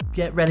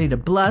Get ready to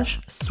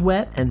blush,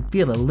 sweat, and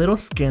feel a little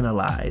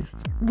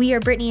scandalized. We are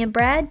Brittany and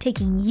Brad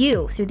taking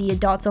you through the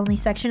adults-only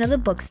section of the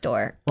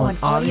bookstore on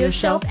Audio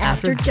Shelf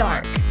After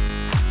Dark.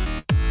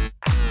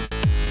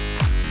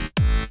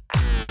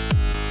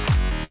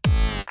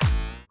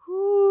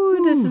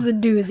 Ooh, this is a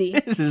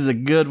doozy. This is a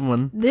good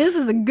one. This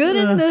is a good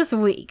one this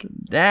week.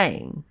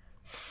 Dang.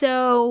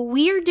 So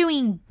we are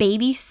doing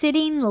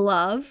Babysitting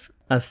Love.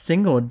 A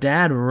Single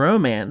Dad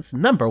Romance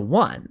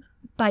 #1.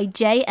 By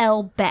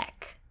J.L.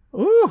 Beck.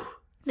 Ooh,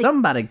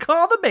 somebody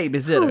call the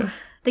babysitter.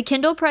 The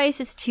Kindle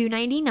price is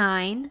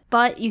 $2.99,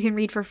 but you can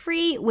read for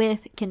free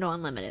with Kindle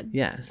Unlimited.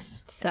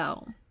 Yes.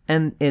 So.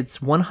 And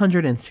it's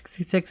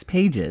 166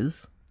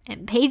 pages.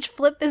 And page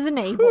flip is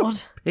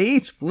enabled.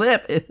 Page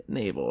flip is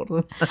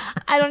enabled.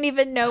 I don't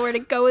even know where to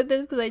go with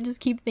this because I just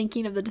keep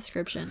thinking of the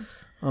description.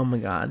 Oh my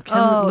God.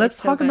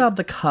 Let's talk about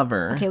the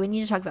cover. Okay, we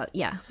need to talk about,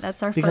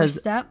 that's our first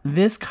step.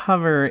 This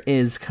cover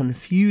is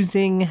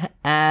confusing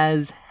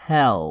as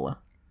hell.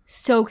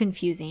 So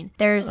confusing.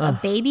 There's a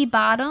baby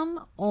bottom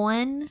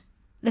on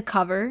the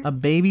cover. A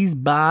baby's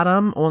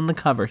bottom on the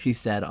cover, she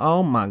said.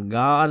 Oh my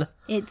God.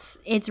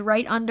 It's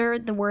right under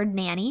the word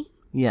nanny.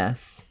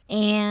 Yes.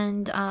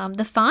 And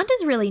the font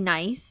is really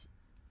nice.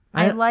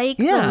 I like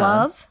the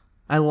love.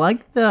 I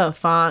like the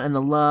font and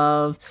the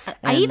love.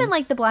 I even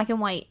like the black and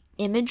white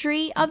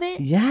imagery of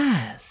it.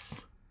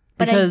 Yes.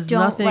 But I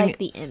don't like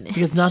the image.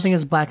 Because nothing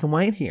is black and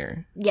white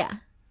here. Yeah.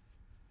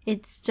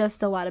 It's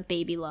just a lot of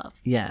baby love.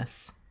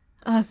 Yes.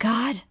 Oh,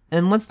 God.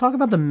 And let's talk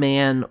about the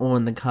man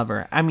on the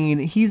cover. I mean,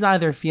 he's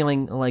either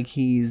feeling like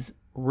he's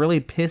really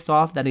pissed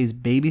off that he's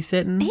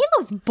babysitting. He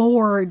was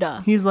bored.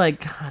 He's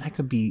like, God, I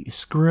could be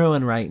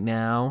screwing right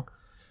now.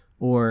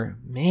 Or,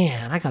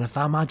 man, I gotta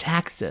file my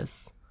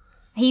taxes.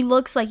 He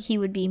looks like he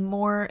would be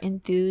more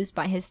enthused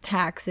by his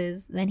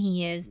taxes than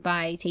he is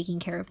by taking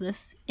care of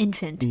this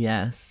infant.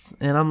 Yes.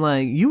 And I'm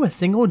like, you a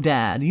single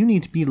dad. You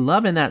need to be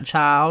loving that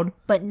child.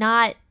 But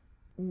not,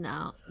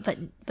 no,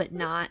 but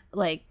not,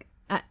 like,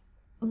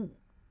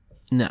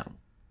 no.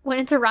 When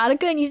it's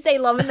erotica and you say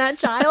loving that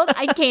child,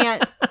 I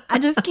can't. I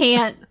just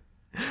can't.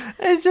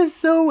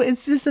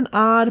 It's just an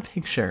odd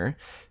picture.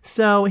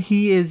 So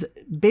he is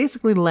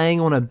basically laying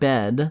on a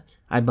bed,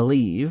 I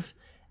believe.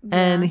 Yeah.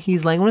 And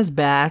he's laying on his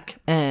back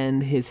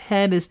and his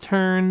head is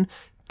turned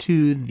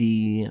to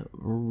the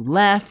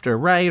left or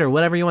right or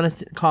whatever you want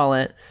to call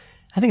it.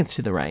 I think it's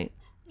to the right.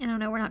 I don't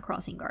know. We're not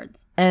crossing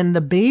guards. And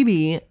the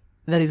baby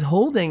that he's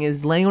holding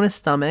is laying on his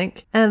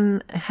stomach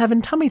and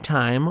having tummy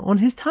time on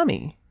his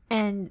tummy.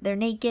 And they're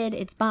naked.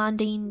 It's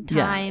bonding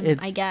time,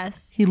 I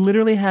guess. He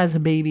literally has a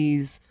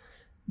baby's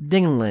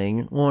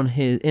ding-a-ling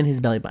in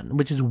his belly button,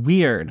 which is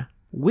weird.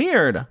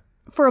 Weird.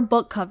 For a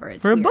book cover,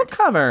 it's weird. For a book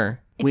cover.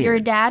 If you're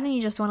a dad and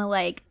you just want to,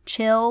 like,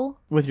 chill.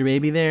 With your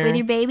baby there. With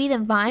your baby,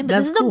 then fine. But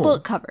this is cool. A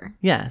book cover.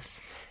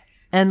 Yes.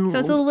 And so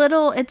it's a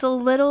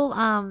little,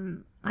 I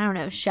don't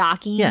know,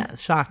 shocking. Yeah,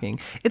 shocking.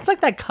 It's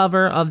like that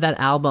cover of that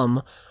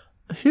album.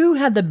 Who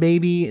had the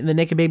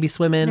naked baby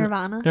swimming?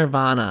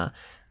 Nirvana.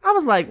 I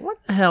was like, what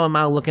the hell am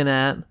I looking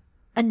at?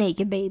 A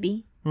naked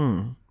baby.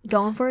 Going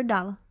for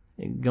 $1.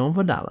 Going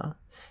for $1.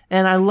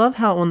 And I love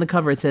how on the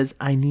cover it says,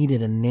 I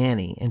needed a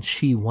nanny and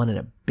she wanted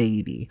a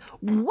baby.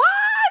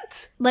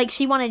 What? Like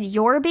she wanted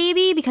your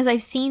baby? Because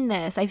I've seen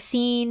this. I've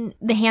seen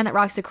The Hand That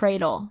Rocks the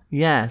Cradle.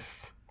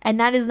 Yes. And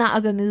that is not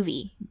a good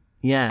movie.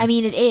 Yes. I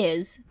mean, it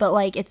is, but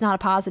like it's not a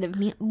positive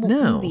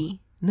movie.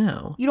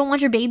 No. You don't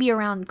want your baby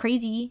around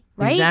crazy,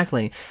 right?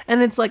 Exactly.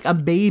 And it's like a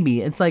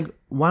baby. It's like,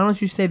 why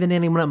don't you say the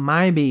nanny wanted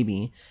my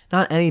baby?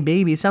 Not any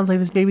baby. It sounds like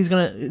this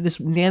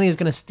nanny is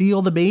gonna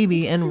steal the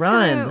baby and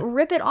run. Gonna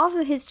rip it off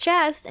of his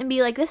chest and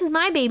be like, this is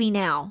my baby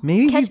now.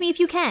 Maybe catch me if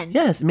you can.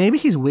 Yes, maybe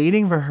he's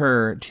waiting for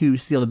her to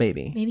steal the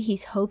baby. Maybe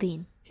he's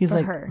hoping. He's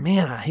like, her.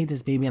 Man, I hate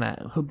this baby and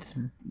I hope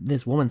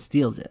this woman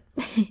steals it.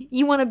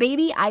 You want a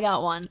baby? I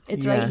got one.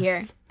 It's right here.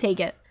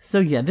 Take it. So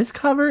yeah, this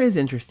cover is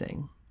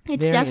interesting. It's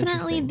very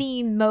definitely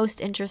the most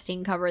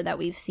interesting cover that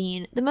we've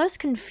seen. The most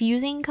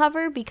confusing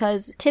cover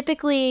because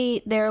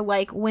typically they're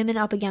like women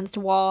up against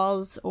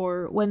walls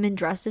or women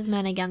dressed as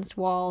men against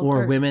walls.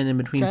 Or women in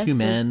between two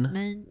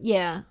men.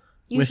 Yeah.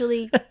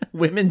 Usually.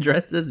 Women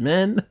dressed as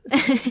men.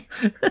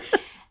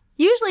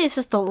 Usually it's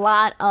just a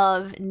lot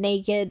of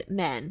naked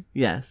men.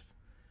 Yes.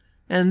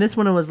 And this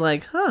one was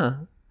like,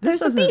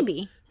 there's a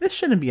baby. This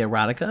shouldn't be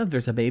erotica if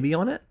there's a baby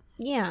on it.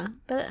 Yeah,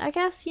 but I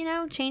guess,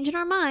 changing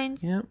our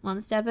minds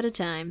one step at a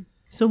time.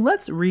 So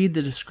let's read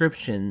the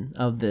description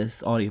of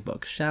this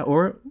audiobook,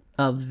 or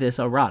of this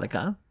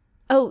erotica.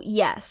 Oh,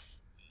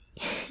 yes.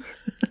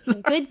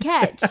 Good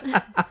catch.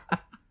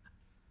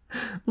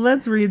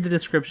 Let's read the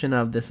description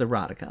of this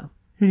erotica.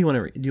 Who do you want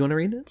to read? Do you want to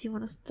read it? Do you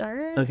want to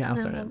start? Okay, I'll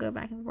start. We'll go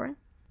back and forth.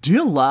 Do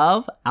you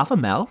love alpha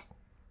males?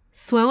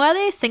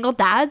 Swimworthy single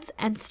dads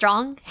and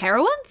strong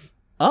heroines?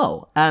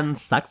 Oh, and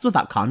sex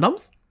without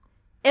condoms?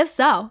 If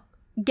so,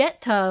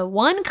 get to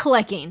one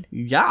clicking.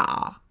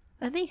 Yeah.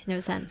 That makes no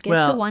sense.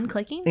 Get to one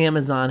clicking?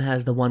 Amazon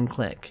has the one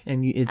click,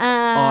 and it's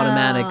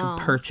automatic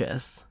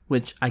purchase,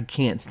 which I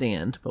can't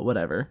stand, but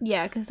whatever.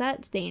 Yeah, because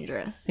that's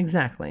dangerous.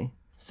 Exactly.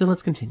 So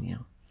let's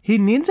continue. He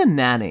needs a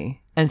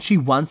nanny, and she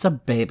wants a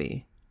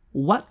baby.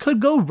 What could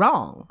go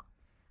wrong?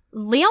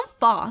 Liam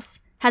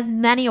Foss has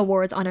many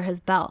awards under his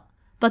belt,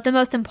 but the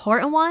most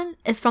important one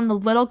is from the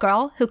little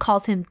girl who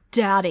calls him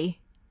Daddy.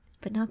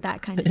 But not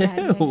that kind of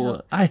daddy.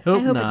 Ew, I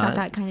hope not. It's not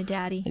that kind of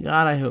daddy.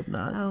 God, I hope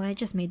not. Oh, I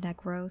just made that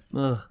gross.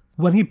 Ugh.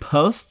 When he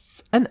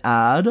posts an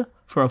ad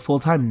for a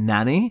full-time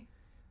nanny,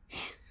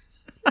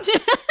 I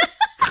don't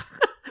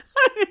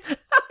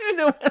even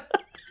know.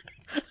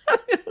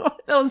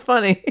 That was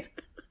funny.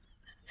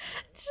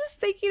 Just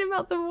thinking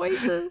about the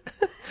voices.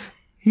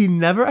 He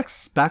never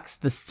expects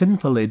the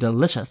sinfully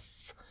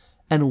delicious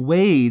and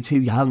way too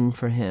young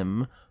for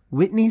him.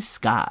 Whitney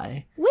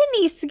Sky.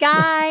 Whitney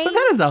Sky.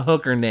 That is a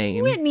hooker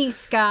name. Whitney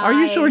Sky. Are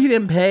you sure he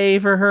didn't pay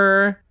for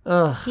her?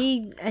 Ugh.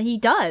 He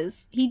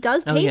does. He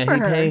does pay for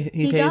her.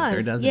 He pays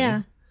her,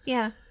 doesn't he?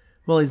 Yeah.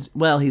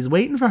 He's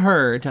waiting for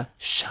her to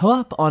show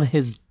up on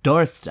his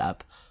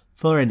doorstep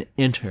for an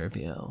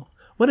interview.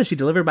 What is she,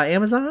 delivered by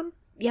Amazon?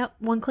 Yep,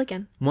 one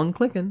clicking.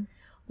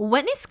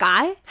 Whitney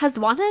Sky has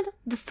wanted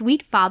the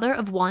sweet father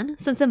of one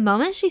since the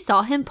moment she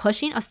saw him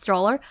pushing a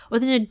stroller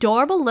with an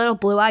adorable little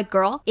blue-eyed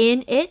girl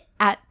in it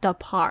at the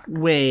park.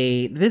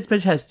 Wait, this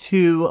bitch has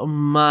too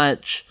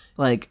much,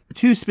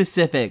 too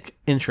specific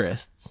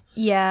interests.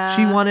 Yeah.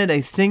 She wanted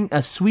a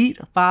sweet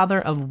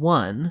father of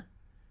one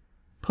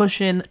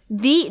pushing...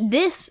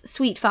 This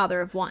sweet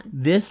father of one.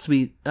 This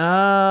sweet...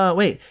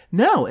 wait.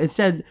 No, it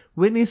said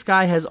Whitney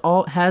Sky has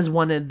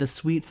wanted the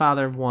sweet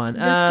father of one.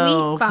 The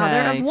sweet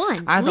father of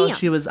one. I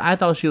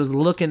thought she was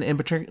looking in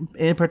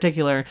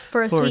particular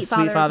for a sweet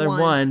father of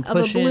one.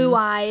 Pushing, of a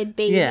blue-eyed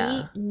baby.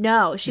 Yeah.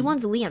 No, she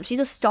wants Liam. She's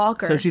a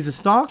stalker. So she's a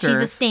stalker. She's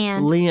a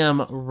stan.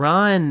 Liam,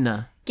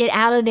 run. Get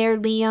out of there,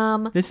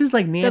 Liam. This is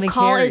like Nanny Carey. The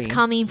call is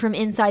coming from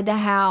inside the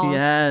house.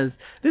 Yes.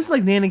 This is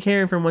like Nanny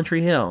Carey from One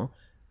Tree Hill.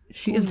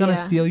 She is gonna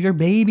steal your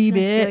baby,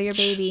 bitch. Steal your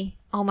baby.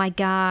 Oh my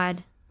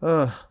God.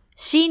 Ugh.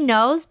 She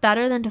knows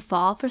better than to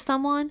fall for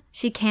someone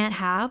she can't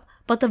have,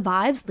 but the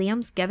vibes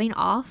Liam's giving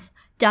off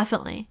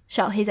definitely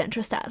show he's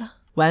interested.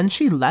 When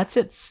she lets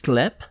it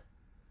slip,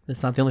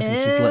 that's not the only thing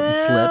she's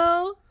letting slip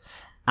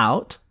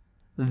out,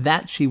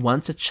 that she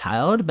wants a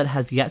child but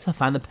has yet to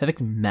find the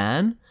perfect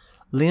man,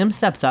 Liam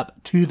steps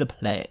up to the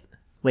plate.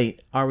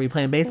 Wait, are we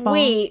playing baseball?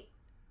 Wait.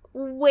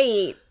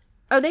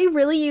 Are they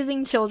really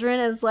using children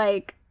as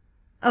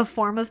a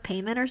form of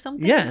payment or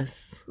something?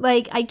 Yes.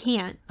 I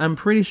can't. I'm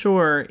pretty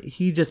sure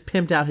he just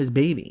pimped out his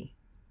baby.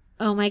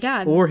 Oh my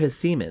God. Or his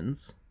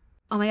semens.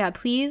 Oh my God,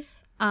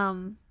 please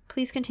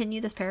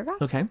continue this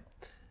paragraph. Okay.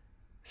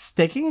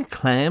 Staking a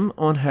claim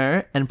on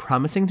her and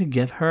promising to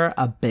give her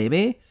a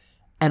baby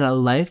and a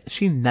life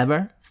she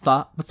never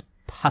thought was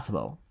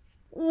possible.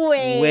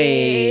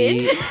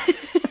 Wait.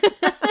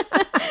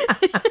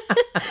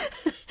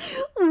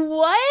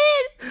 What?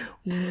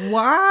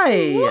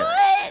 Why?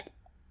 What?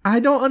 I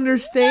don't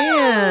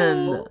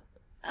understand. No.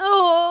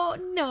 Oh,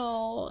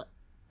 no.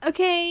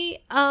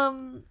 Okay.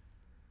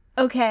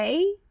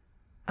 Okay.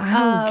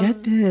 I don't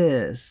get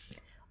this.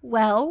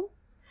 Well,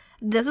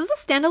 this is a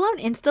standalone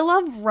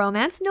insta-love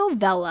romance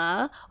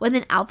novella with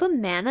an alpha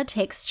man that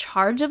takes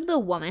charge of the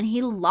woman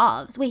he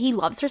loves. Wait, he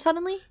loves her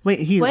suddenly?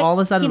 Wait, all of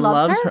a sudden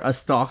loves her? A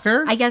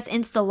stalker? I guess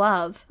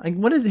insta-love.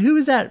 Who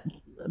is that?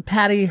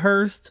 Patty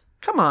Hearst?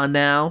 Come on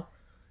now.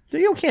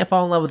 You can't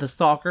fall in love with a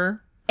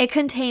stalker. It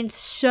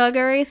contains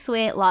sugary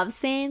sweet love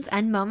scenes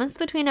and moments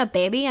between a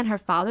baby and her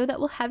father that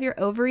will have your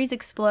ovaries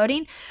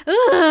exploding.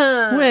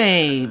 Ugh.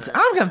 Wait,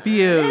 I'm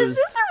confused. Is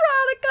this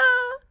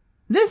erotica?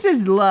 This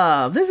is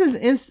love. This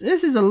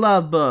is a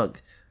love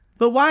book.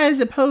 But why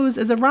is it posed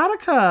as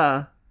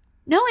erotica?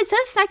 No, it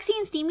says sexy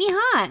and steamy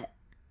hot.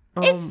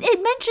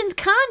 It mentions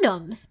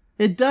condoms.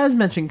 It does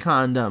mention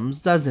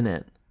condoms, doesn't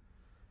it?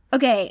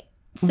 Okay,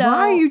 so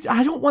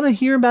I don't want to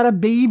hear about a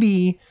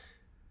baby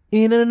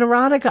in an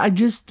erotica. I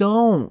just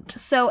don't.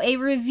 So a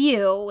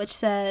review, which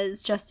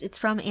says it's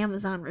from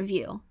Amazon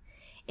Review.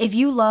 If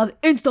you love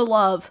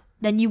insta-love,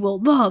 then you will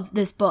love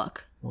this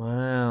book.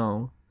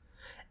 Wow.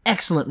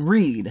 Excellent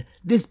read.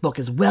 This book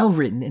is well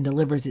written and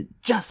delivers it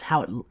just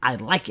how I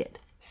like it.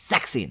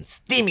 Sexy and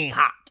steamy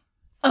hot.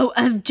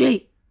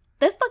 OMG.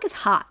 This book is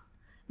hot.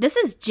 This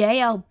is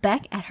J.L.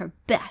 Beck at her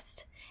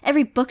best.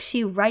 Every book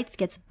she writes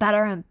gets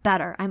better and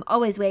better. I'm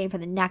always waiting for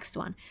the next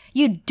one.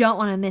 You don't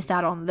want to miss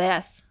out on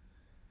this.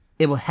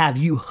 It will have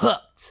you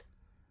hooked.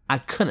 I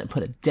couldn't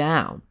put it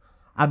down.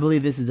 I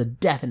believe this is a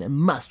definite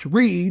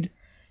must-read.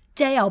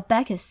 J.L.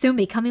 Beck is soon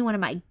becoming one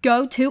of my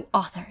go-to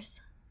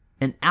authors.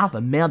 An alpha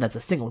male that's a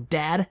single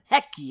dad?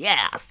 Heck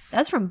yes!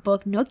 That's from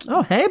Book Nookie.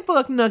 Oh, hey,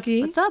 Book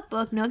Nookie. What's up,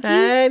 Book Nookie?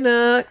 Hey,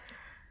 Nook.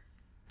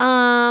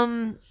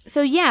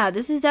 So yeah,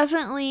 this is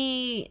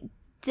definitely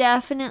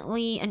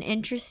an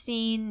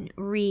interesting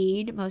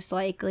read, most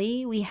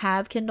likely. We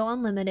have Kindle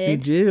Unlimited. We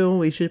do.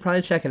 We should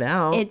probably check it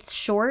out. It's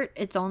short.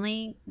 It's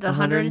only the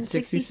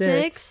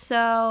 166.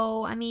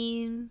 So, I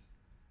mean,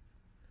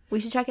 we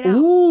should check it out.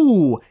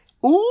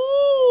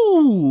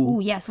 Ooh,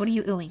 yes. What are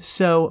you oohing?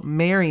 So,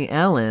 Mary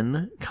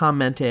Ellen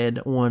commented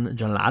on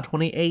July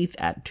 28th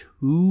at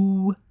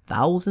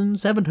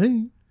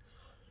 2017.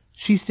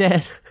 She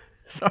said,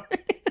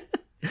 sorry.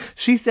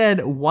 She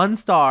said 1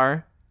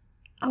 star.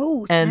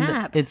 Oh, and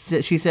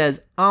snap. she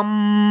says,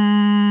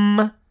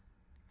 kind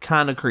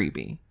of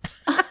creepy.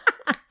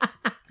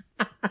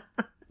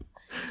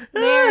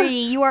 Mary,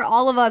 you are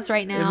all of us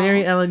right now.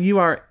 Mary Ellen, you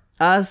are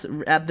us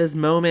at this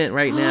moment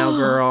right now,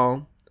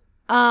 girl.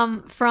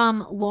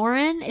 From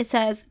Lauren, it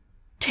says,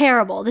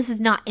 terrible. This is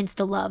not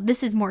insta love.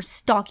 This is more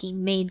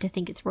stalking made to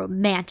think it's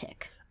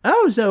romantic.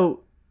 Oh,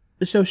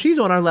 so she's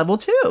on our level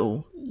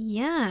too.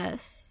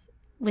 Yes.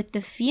 With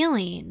the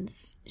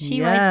feelings.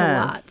 She writes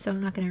a lot, so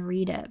I'm not going to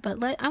read it.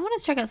 But I want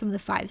to check out some of the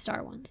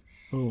 5-star ones.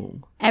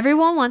 Oh.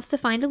 Everyone wants to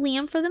find a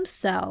Liam for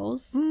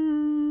themselves.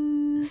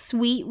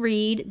 Sweet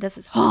read. This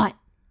is hot.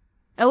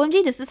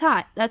 OMG, this is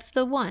hot. That's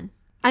the one.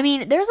 I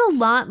mean, there's a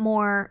lot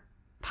more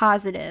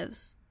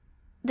positives.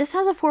 This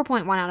has a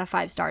 4.1 out of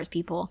 5 stars,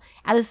 people,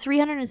 out of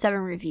 307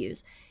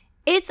 reviews.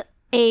 It's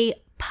a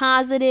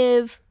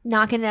positive,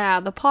 knocking it out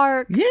of the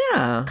park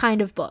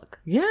kind of book.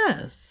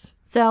 Yes.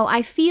 So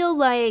I feel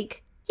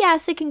like,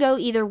 yes, it can go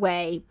either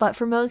way, but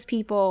for most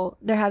people,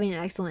 they're having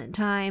an excellent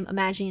time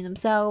imagining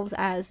themselves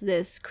as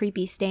this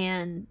creepy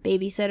Stan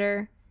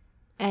babysitter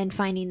and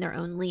finding their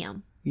own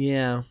Liam.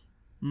 Yeah.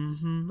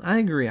 I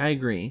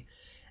agree.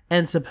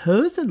 And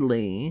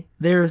supposedly,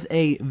 there's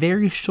a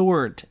very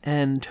short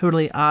and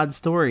totally odd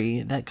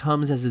story that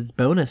comes as its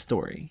bonus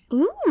story.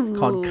 Ooh.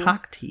 Called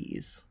Cock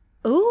Tease.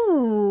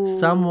 Ooh.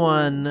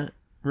 Someone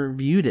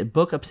reviewed it.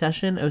 Book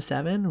Obsession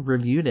 07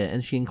 reviewed it,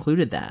 and she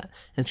included that.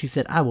 And she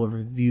said, I will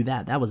review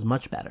that. That was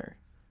much better.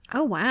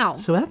 Oh, wow.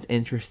 So that's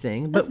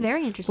interesting. That's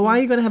very interesting. But why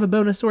are you going to have a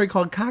bonus story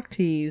called Cock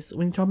Tease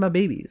when you're talking about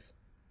babies?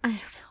 I don't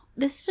know.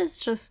 This is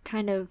just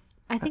kind of...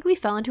 I think we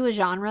fell into a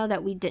genre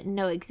that we didn't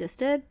know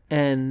existed.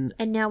 And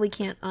now we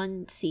can't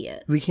unsee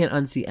it. We can't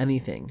unsee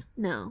anything.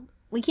 No.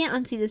 We can't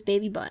unsee this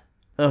baby butt.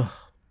 Ugh.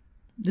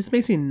 This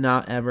makes me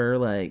not ever,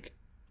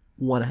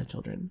 want to have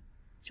children.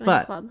 Join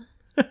the club.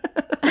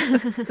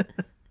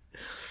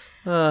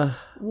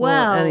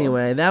 Well,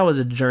 anyway, that was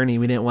a journey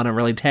we didn't want to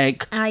really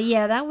take.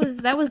 Yeah, that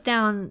was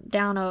down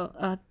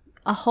a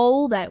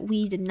hole that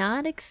we did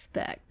not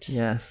expect.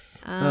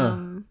 Yes.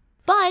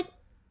 But...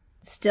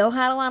 still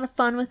had a lot of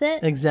fun with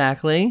it.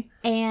 Exactly.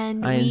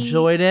 And I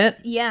enjoyed it.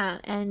 Yeah.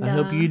 And I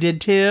hope you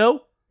did too.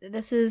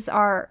 This is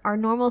our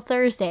normal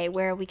Thursday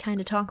where we kind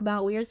of talk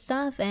about weird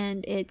stuff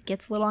and it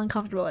gets a little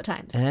uncomfortable at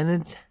times. And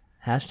it's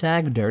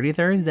Dirty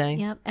Thursday.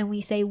 Yep. And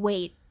we say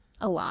wait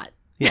a lot.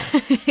 Yeah.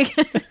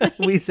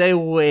 We say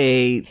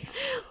wait.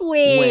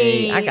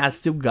 Wait. I got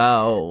to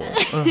go.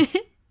 Oh,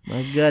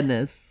 my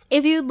goodness.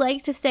 If you'd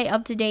like to stay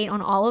up to date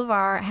on all of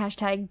our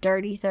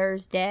Dirty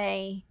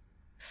Thursday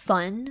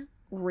fun,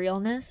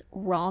 realness,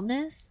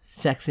 rawness,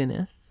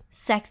 sexiness,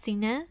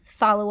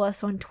 follow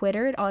us on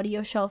Twitter at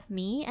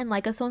AudioShelfMe and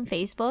like us on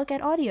Facebook at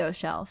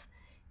AudioShelf.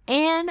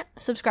 And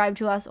subscribe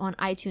to us on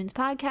iTunes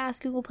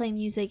Podcast, Google Play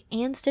Music,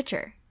 and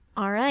Stitcher.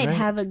 All right.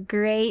 Have a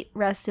great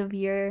rest of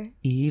your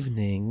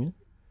evening.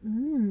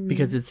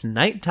 Because it's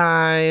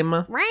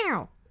nighttime.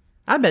 Wow.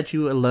 I bet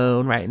you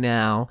alone right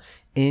now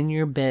in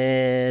your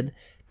bed,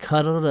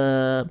 cuddled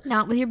up.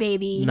 Not with your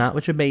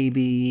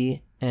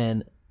baby.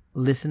 And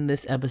listen to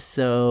this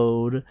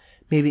episode,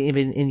 maybe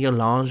even in your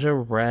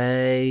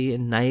lingerie,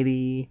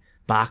 nighty,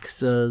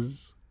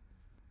 boxers.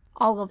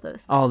 All of those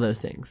things. All those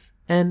things.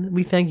 And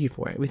we thank you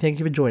for it. We thank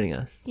you for joining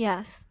us.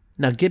 Yes.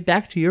 Now get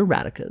back to your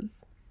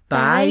radicas.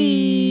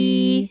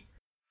 Bye.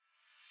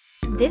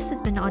 This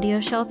has been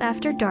Audio Shelf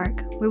After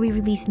Dark, where we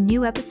release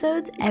new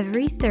episodes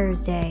every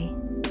Thursday.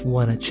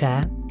 Wanna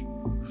chat?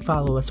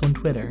 Follow us on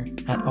Twitter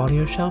at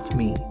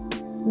AudioShelfMe.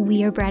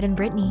 We are Brad and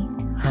Brittany.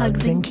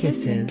 Hugs and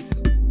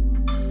kisses.